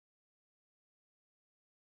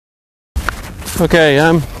Okay,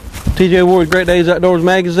 I'm TJ Ward's Great Days Outdoors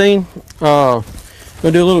magazine. Gonna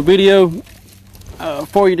do a little video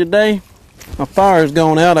for you today. My fire has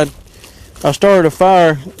gone out. I started a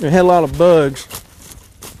fire. It had a lot of bugs,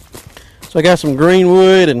 so I got some green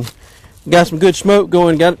wood and got some good smoke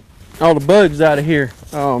going. Got all the bugs out of here.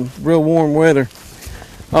 Real warm weather.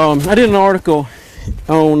 I did an article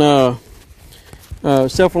on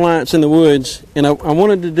self-reliance in the woods, and I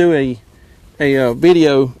wanted to do a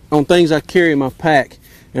video on things I carry in my pack,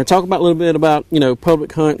 and talk about a little bit about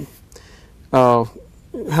public hunt,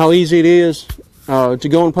 how easy it is to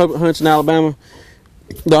go on public hunts in Alabama,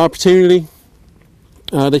 the opportunity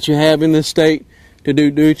that you have in this state to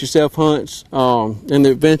do-it-yourself hunts, and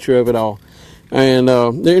the adventure of it all. And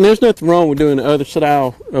there's nothing wrong with doing the other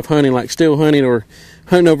style of hunting, like still hunting or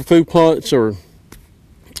hunting over food plots, or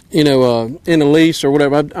in a lease or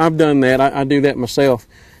whatever. I've done that. I do that myself.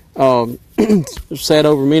 Sat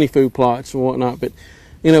over many food plots and whatnot, but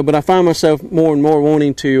but I find myself more and more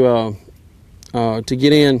wanting to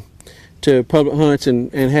get in to public hunts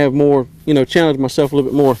and have more, challenge myself a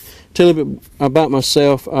little bit more. Tell a little bit about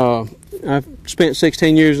myself. I've spent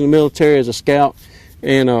 16 years in the military as a scout,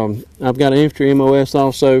 and I've got an infantry MOS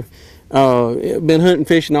also. Been hunting,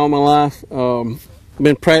 fishing all my life.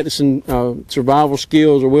 Been practicing survival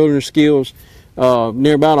skills or wilderness skills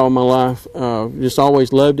near about all my life. Just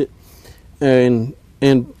always loved it, and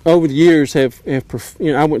over the years have I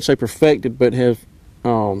wouldn't say perfected, but have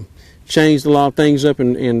changed a lot of things up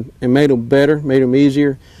and made them better, made them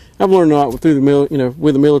easier. I've learned a lot through the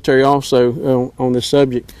with the military also on this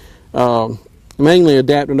subject. Mainly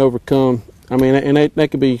adapt and overcome. I mean, and that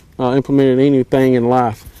could be implemented in anything in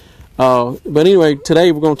life. But anyway,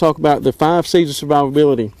 today we're going to talk about the 5 C's of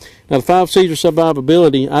survivability. Now, the 5 C's of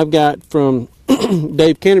survivability I've got from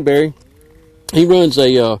Dave Canterbury. He runs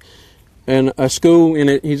a school, and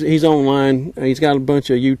he's online. He's got a bunch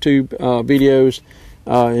of YouTube videos.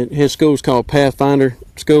 His school is called Pathfinder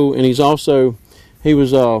School, and he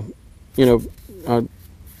was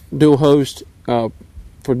dual host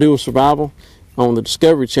for Dual Survival on the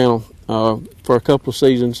Discovery Channel for a couple of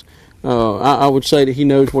seasons. I would say that he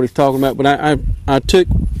knows what he's talking about, but I took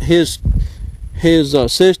his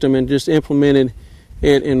system and just implemented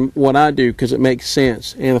it in what I do because it makes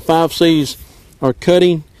sense. And the 5 C's are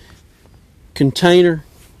cutting, container,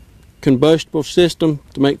 combustible system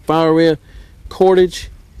to make fire with, cordage,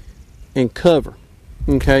 and cover.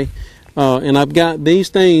 Okay, and I've got these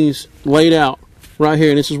things laid out right here,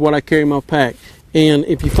 and this is what I carry in my pack. And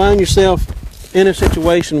if you find yourself in a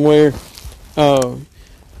situation where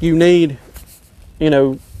you need,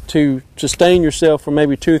 to sustain yourself for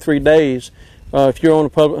maybe 2 or 3 days, if you're on a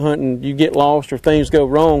public hunt and you get lost or things go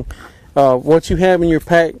wrong, what you have in your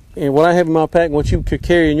pack and what I have in my pack, what you could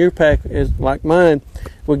carry in your pack is like mine,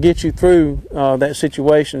 will get you through that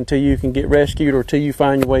situation until you can get rescued or until you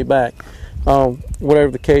find your way back, whatever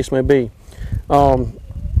the case may be. And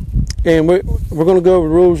we're going to go over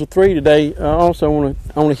the rules of 3 today. Also, I want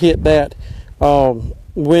to hit that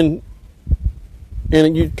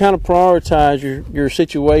and you kind of prioritize your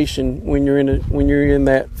situation when you're in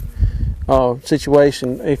that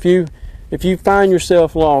situation. If you find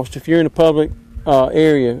yourself lost, if you're in a public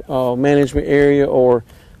area, management area, or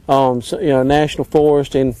national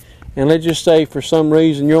forest, and let's just say for some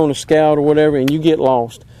reason you're on a scout or whatever and you get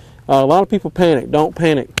lost, a lot of people panic. Don't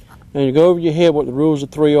panic, and you go over your head what the rules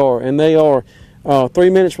of 3 are, and they are 3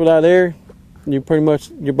 minutes without air, your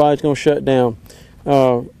body's going to shut down.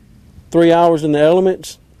 3 hours in the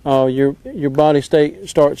elements, your body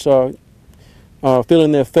starts feeling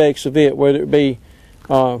the effects of it, whether it be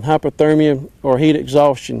hypothermia or heat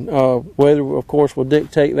exhaustion. Weather, of course, will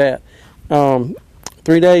dictate that. 3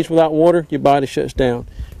 days without water, your body shuts down.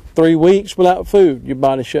 3 weeks without food, your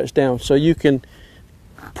body shuts down. So you can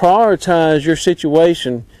prioritize your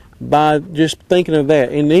situation by just thinking of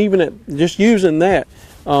that, and even just using that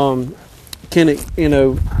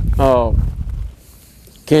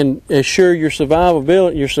can assure your survival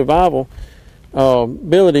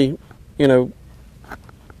ability,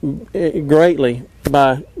 greatly,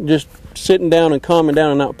 by just sitting down and calming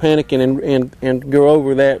down and not panicking and go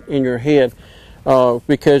over that in your head.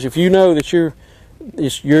 Because if you know that you're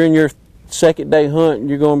in your 2nd day hunt and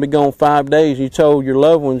you're going to be gone 5 days, you told your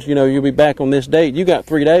loved ones, you'll be back on this date. You got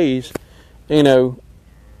 3 days,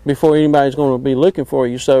 before anybody's going to be looking for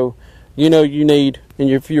you. So, you need, and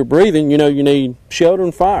if you're breathing, you need shelter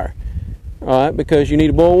and fire. All right, because you need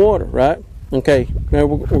to boil water, right? Okay, now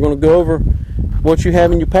we're going to go over what you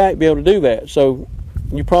have in your pack to be able to do that. So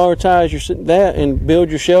you prioritize that and build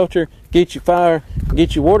your shelter, get your fire,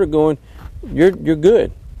 get your water going. You're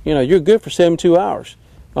good. You're good for 72 hours.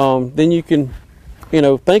 Then you can you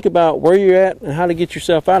know, think about where you're at and how to get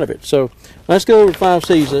yourself out of it. So let's go over 5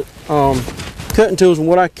 C's, cutting tools and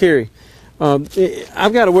what I carry.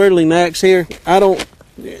 I've got a whirling axe here.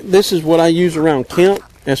 This is what I use around camp.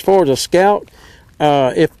 As far as a scout,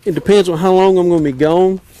 if it depends on how long I'm going to be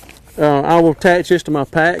gone, I will attach this to my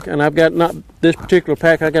pack. And I've got not this particular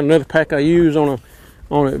pack. I got another pack I use on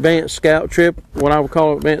an advanced scout trip, what I would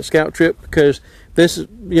call an advanced scout trip, because this is,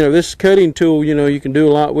 you know, this cutting tool, you know, you can do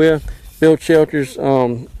a lot with, build shelters,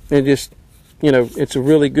 and just, you know, it's a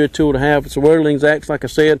really good tool to have. It's a Whirling's axe, like I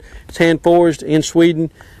said. It's hand forged in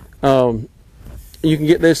Sweden. You can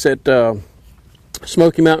get this at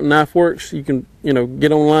Smoky Mountain Knife Works. You can, you know,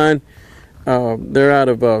 get online. They're out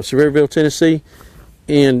of Sevierville, Tennessee,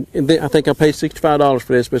 and I think I paid $65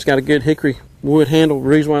 for this. But it's got a good hickory wood handle. The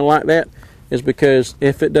reason why I like that is because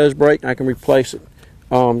if it does break, I can replace it.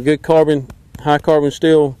 Good carbon, high carbon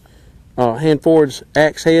steel, hand forged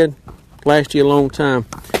axe head, lasts you a long time.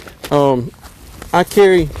 I've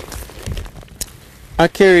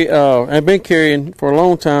been carrying for a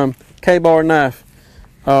long time K-bar knife.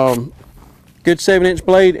 Good 7-inch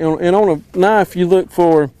blade, and on a knife you look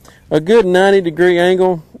for a good 90-degree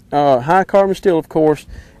angle, high carbon steel, of course,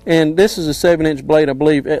 and this is a 7-inch blade, I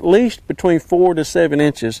believe. At least between 4 to 7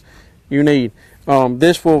 inches you need.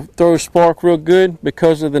 This will throw a spark real good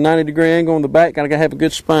because of the 90-degree angle on the back. Gotta have a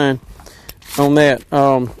good spine on that.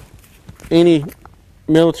 Any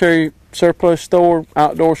military surplus store,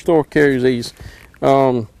 outdoor store carries these.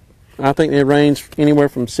 I think they range anywhere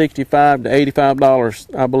from $65 to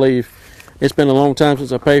 $85, I believe. It's been a long time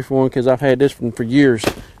since I paid for one because I've had this one for years.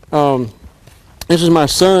 This is my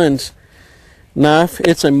son's knife.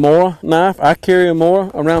 It's a Mora knife. I carry a Mora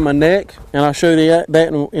around my neck, and I'll show you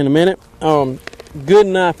that in a minute. Good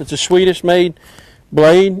knife. It's a Swedish-made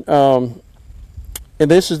blade. And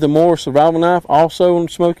this is the Mora Survival Knife, also on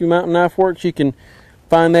Smoky Mountain Knife Works. You can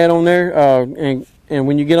find that on there. And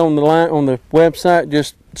when you get on the line on the website,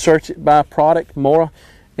 just search it by product, Mora,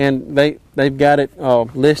 and they've got it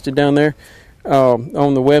listed down there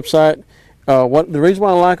on the website. The reason why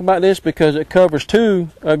I like about this, because it covers 2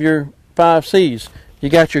 of your 5 C's. You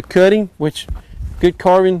got your cutting, which good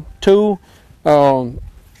carving tool,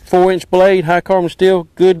 4-inch blade, high carbon steel,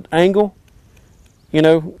 good angle, you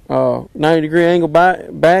know, 90-degree angle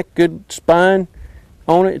back, good spine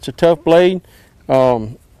on it. It's a tough blade,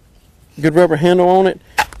 good rubber handle on it,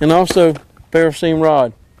 and also ferro seam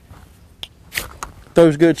rod.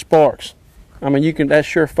 Those good sparks. I mean, that's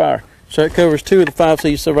surefire. So it covers 2 of the 5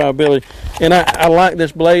 C's survivability. And I like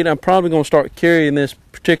this blade. I'm probably going to start carrying this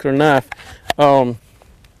particular knife. And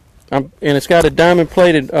it's got a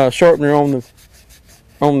diamond-plated sharpener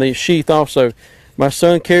on the sheath also. My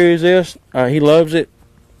son carries this. He loves it.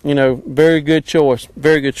 You know, very good choice.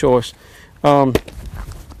 Very good choice. I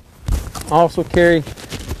also carry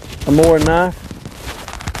a Mora knife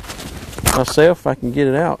myself, if I can get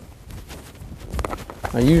it out.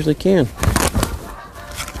 I usually can.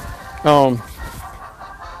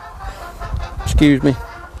 Excuse me.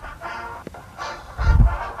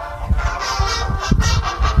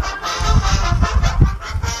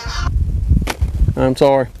 I'm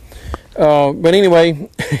sorry. But anyway,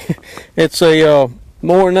 it's a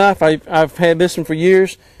Mora knife. I've had this one for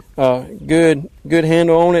years. Good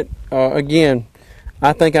handle on it. Again,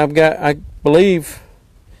 I think I believe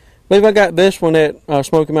I got this one at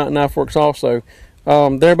Smoky Mountain Knife Works also.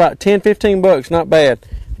 They're about $10-15, not bad.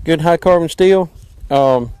 Good high carbon steel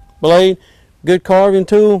blade, good carving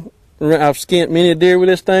tool. I've skinned many a deer with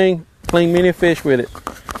this thing, cleaned many a fish with it.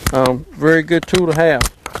 Very good tool to have.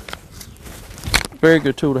 Very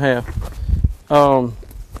good tool to have.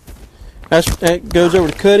 That goes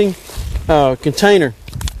over to cutting. Container.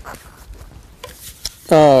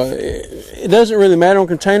 It doesn't really matter on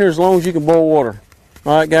container as long as you can boil water.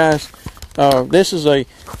 All right, guys. This is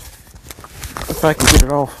if I can get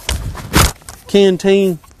it off,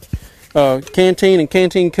 canteen and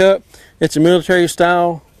canteen cup. It's a military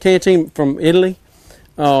style canteen from Italy.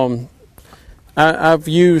 I've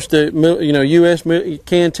used the U.S.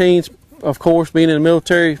 canteens, of course, being in the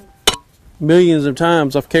military millions of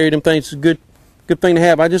times. I've carried them things. It's a good thing to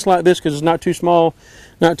have. I just like this because it's not too small,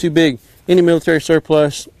 not too big. Any military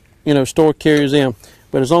surplus, store carries them.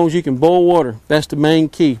 But as long as you can boil water, that's the main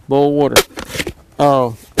key. Boil water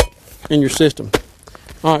in your system.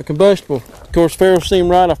 All right, combustible. Of course, ferro seam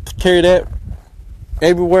rod. I carry that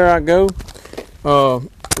everywhere I go.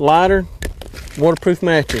 Lighter, waterproof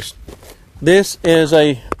matches. This is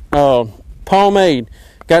a pomade.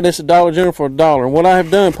 Got this at Dollar General for $1. And what I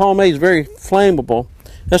have done, pomade is very flammable.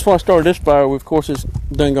 That's why I started this fire with. Of course, it's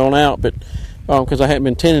done gone out, but because I haven't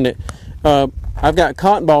been tending it. I've got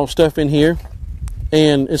cotton ball stuff in here,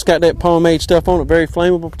 and it's got that pomade stuff on it, very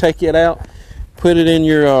flammable. Take it out, put it in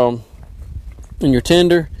your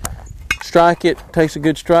tinder, strike it, takes a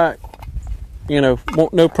good strike, you know,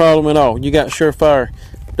 no problem at all. You got surefire,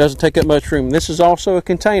 doesn't take up much room. This is also a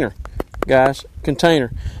container, guys,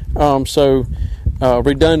 container. So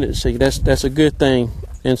redundancy, that's a good thing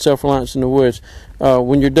in Self-Reliance in the Woods.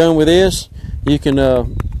 When you're done with this, you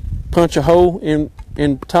can punch a hole in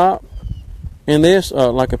top in this,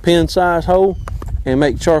 like a pin size hole, and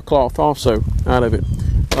make char cloth also out of it.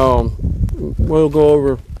 We'll go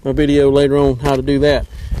over a video later on how to do that.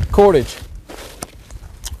 Cordage.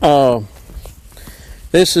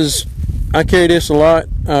 I carry this a lot.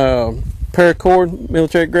 Paracord,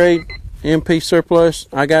 military grade, MP surplus.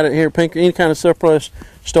 I got it here at Pinker. Any kind of surplus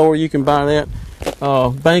store you can buy that.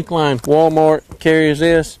 Bank line, Walmart carries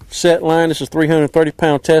this. Set line, this is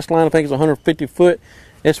 330-pound test line. I think it's 150 foot.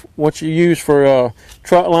 It's what you use for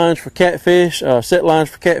trot lines for catfish, set lines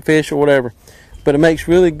for catfish or whatever. But it makes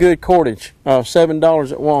really good cordage.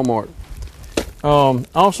 $7 at Walmart.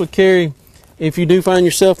 Also carry, if you do find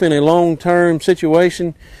yourself in a long-term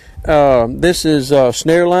situation, this is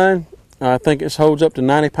snare line. I think it holds up to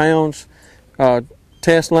 90 pounds.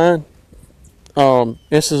 Test line.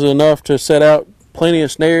 This is enough to set out plenty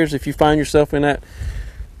of snares if you find yourself in that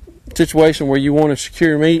situation where you want to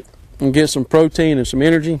secure meat and get some protein and some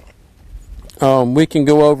energy. We can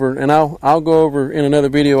go over, and I'll go over in another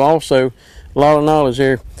video also, a lot of knowledge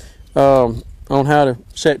there on how to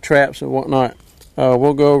set traps and whatnot.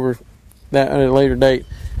 We'll go over that at a later date.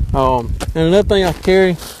 And another thing I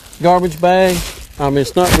carry, garbage bag.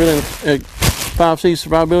 It's not really a 5C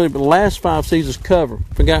survivability, but the last 5 C's is cover.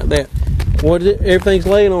 Forgot that. What everything's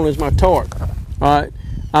laying on is my tarp. Alright,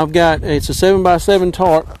 it's a 7x7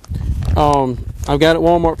 tarp. I've got it at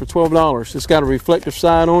Walmart for $12. It's got a reflective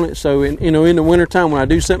side on it, so in the wintertime when I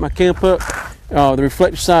do set my camp up, the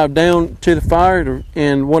reflective side down to the fire,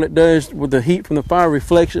 and what it does with the heat from the fire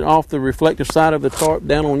reflects it off the reflective side of the tarp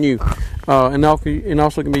down on you, and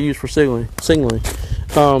also can be used for signaling.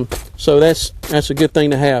 So that's a good thing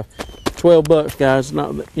to have. $12, guys,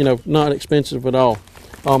 not expensive at all.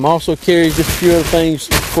 Also carry just a few other things.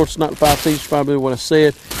 Of course, it's not 5 C's, probably what I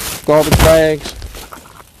said. Garbage bags.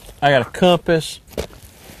 I got a compass,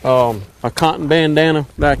 a cotton bandana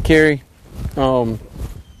that I carry,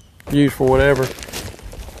 used for whatever,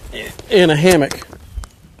 and a hammock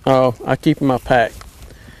I keep in my pack.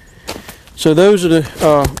 So those are the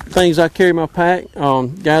things I carry in my pack.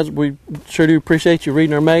 Guys, we sure do appreciate you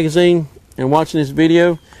reading our magazine and watching this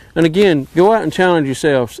video. And again, go out and challenge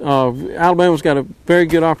yourselves. Alabama's got a very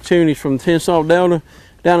good opportunities from the Tensas Delta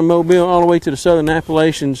down to Mobile all the way to the southern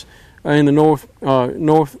Appalachians in the north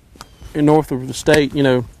of the state,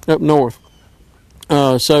 up north.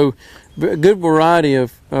 So a good variety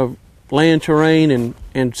of land terrain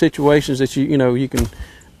and situations that you can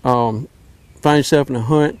find yourself in a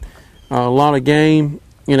hunt. A lot of game,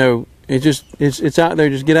 it's out there.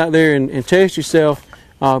 Just get out there and test yourself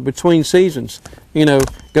between seasons.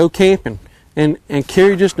 Go camping and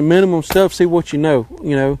carry just the minimum stuff. See what you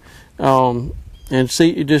know. And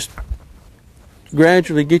see, just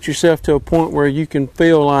gradually get yourself to a point where you can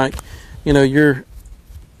feel like you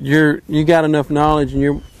got enough knowledge and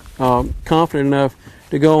you're confident enough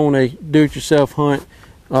to go on a do-it-yourself hunt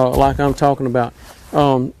like I'm talking about.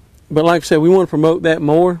 But like I said, we want to promote that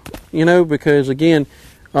more, because again,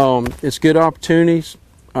 it's good opportunities.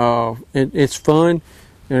 It's fun.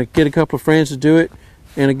 Get a couple of friends to do it,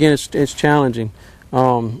 and again, it's challenging.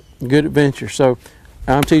 Good adventure. So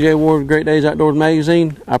I'm TJ Ward with Great Days Outdoors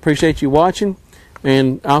Magazine. I appreciate you watching,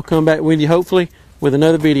 and I'll come back with you hopefully with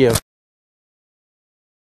another video.